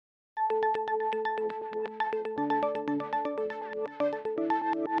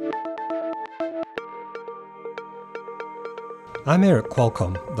I'm here at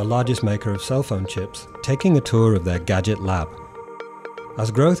Qualcomm, the largest maker of cell phone chips, taking a tour of their gadget lab.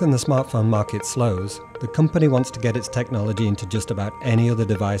 As growth in the smartphone market slows, the company wants to get its technology into just about any other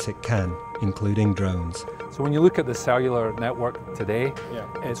device it can, including drones. So when you look at the cellular network today,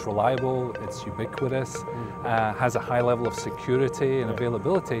 it's reliable, it's ubiquitous, has a high level of security and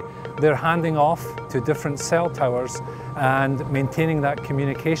availability. They're handing off to different cell towers and maintaining that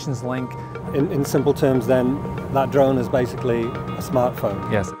communications link. In simple terms then, that drone is basically a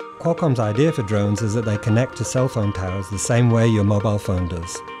smartphone. Yes. Qualcomm's idea for drones is that they connect to cell phone towers the same way your mobile phone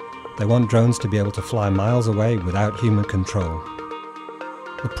does. They want drones to be able to fly miles away without human control.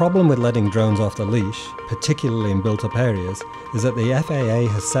 The problem with letting drones off the leash, particularly in built-up areas, is that the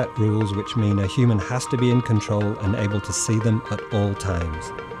FAA has set rules which mean a human has to be in control and able to see them at all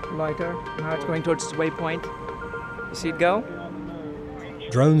times. Loiter, now it's going towards its waypoint. You see it go?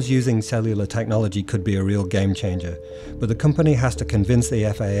 Drones using cellular technology could be a real game changer, but the company has to convince the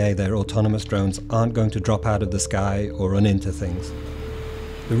FAA their autonomous drones aren't going to drop out of the sky or run into things.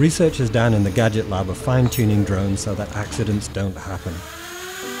 The researchers down in the gadget lab are fine-tuning drones so that accidents don't happen.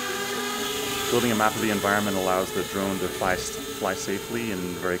 Building a map of the environment allows the drone to fly safely in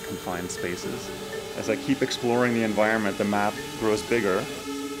very confined spaces. As I keep exploring the environment, the map grows bigger.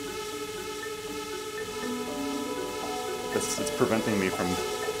 It's preventing me from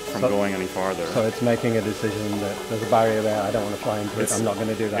going any farther. So it's making a decision that there's a barrier there, I don't want to fly into it, I'm not going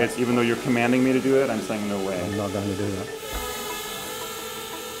to do that. Even though you're commanding me to do it, I'm saying no way. I'm not going to do that.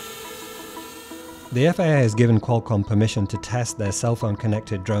 The FAA has given Qualcomm permission to test their cell phone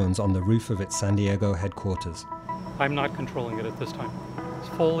connected drones on the roof of its San Diego headquarters. I'm not controlling it at this time. It's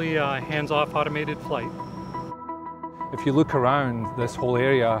fully hands-off automated flight. If you look around this whole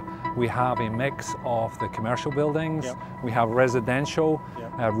area, we have a mix of the commercial buildings, we have residential,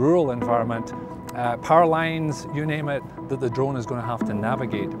 rural environment, power lines, you name it, that the drone is going to have to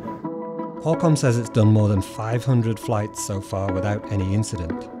navigate. Qualcomm says it's done more than 500 flights so far without any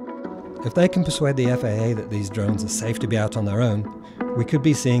incident. If they can persuade the FAA that these drones are safe to be out on their own, we could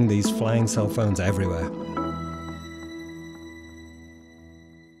be seeing these flying cell phones everywhere.